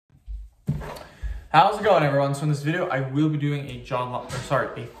How's it going, everyone? So in this video, I will be doing a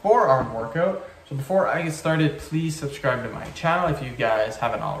forearm workout. So before I get started, please subscribe to my channel if you guys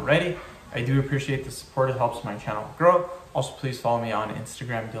haven't already. I do appreciate the support. It helps my channel grow. Also, please follow me on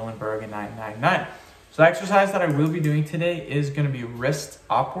Instagram, DylanBergen999. So the exercise that I will be doing today is going to be wrist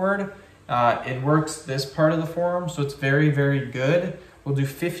upward. It works this part of the forearm, so it's very, very good. We'll do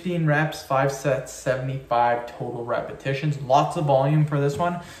 15 reps, 5 sets, 75 total repetitions. Lots of volume for this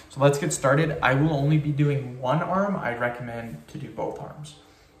one. So let's get started. I will only be doing one arm. I recommend to do both arms.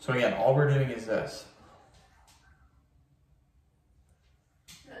 So again, all we're doing is this.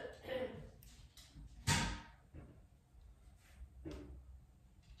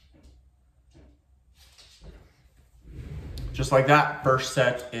 Just like that, first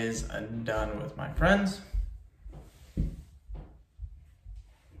set is done with my friends.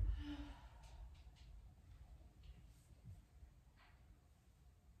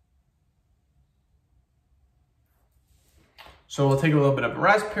 So we'll take a little bit of a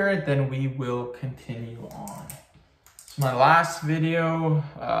rest period, then we will continue on. So my last video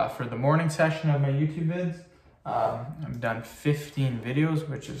for the morning session of my YouTube vids, I've done 15 videos,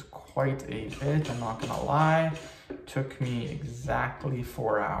 which is quite a bit, I'm not gonna lie. It took me exactly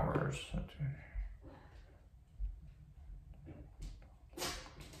 4 hours.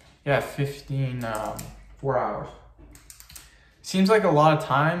 Yeah, 4 hours. Seems like a lot of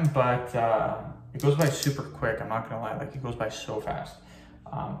time, but it goes by super quick. I'm not gonna lie, like it goes by so fast.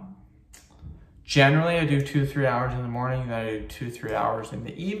 Generally, I do 2 to 3 hours in the morning, then I do 2 to 3 hours in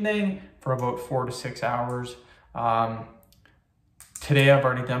the evening for about 4 to 6 hours. Today I've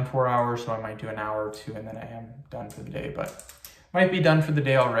already done 4 hours, so I might do an hour or two and then I am done for the day, but might be done for the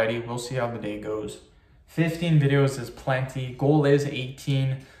day already. We'll see how the day goes. 15 videos is plenty. Goal is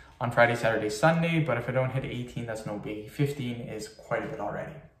 18 on Friday, Saturday, Sunday, but if I don't hit 18, that's no biggie. 15 is quite a bit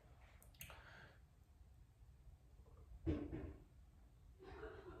already.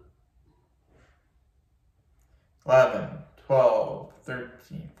 $11, $12,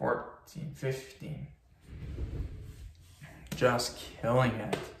 $13, $14, $15. Just killing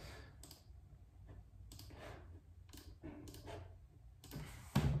it.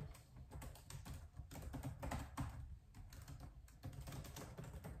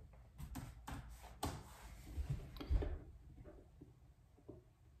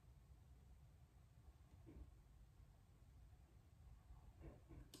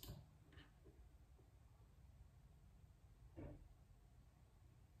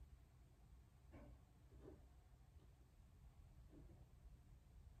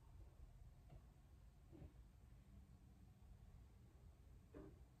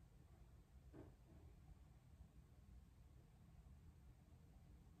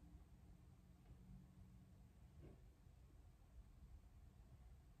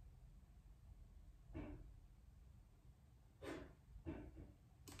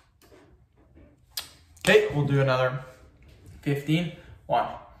 Okay, we'll do another 15. 1,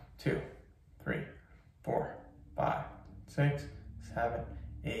 2, 3, 4, 5, 6, 7,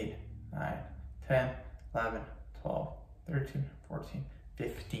 8, 9, 10, 11, 12, 13, 14,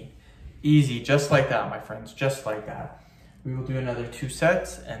 15. Easy, just like that, my friends, just like that. We will do another 2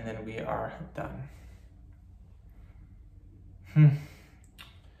 sets and then we are done.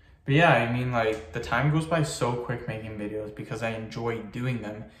 But yeah, I mean, like, the time goes by so quick making videos because I enjoy doing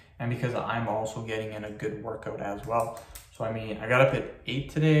them and because I'm also getting in a good workout as well. So, I mean, I got up at 8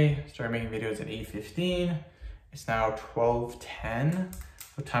 today, started making videos at 8:15. It's now 12:10.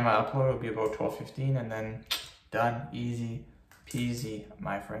 The time I upload will be about 12:15 and then done. Easy peasy,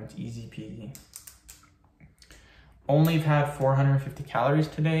 my friends, easy peasy. Only had 450 calories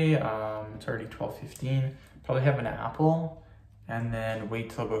today. It's already 12:15. Probably have an apple. And then wait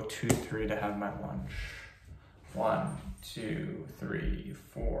till about 2, 3 to have my lunch. 1, 2, 3,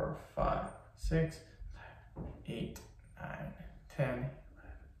 4, 5, 6, 8, 9, 10,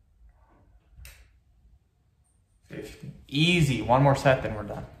 15. Easy. One more set, then we're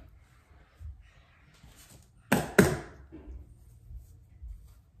done.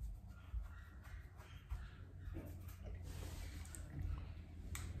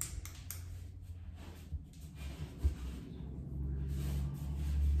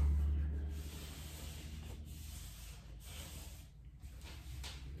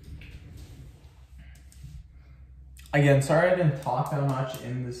 Again, sorry I didn't talk that much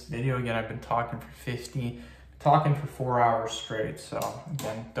in this video. Again, I've been talking for 4 hours straight. So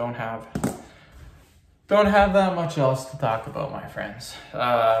again, don't have that much else to talk about, my friends.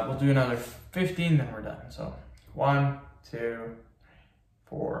 We'll do another 15, then we're done. So 1, 2,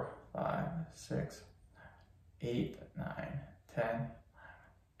 4, 5, 6, 8, 9, 10,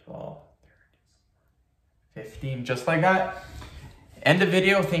 12, 15, just like that. End the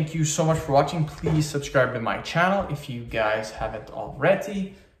video. Thank you so much for watching. Please subscribe to my channel if you guys haven't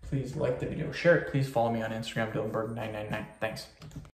already. Please like the video, share it. Please follow me on Instagram, Dylanberg999. Thanks.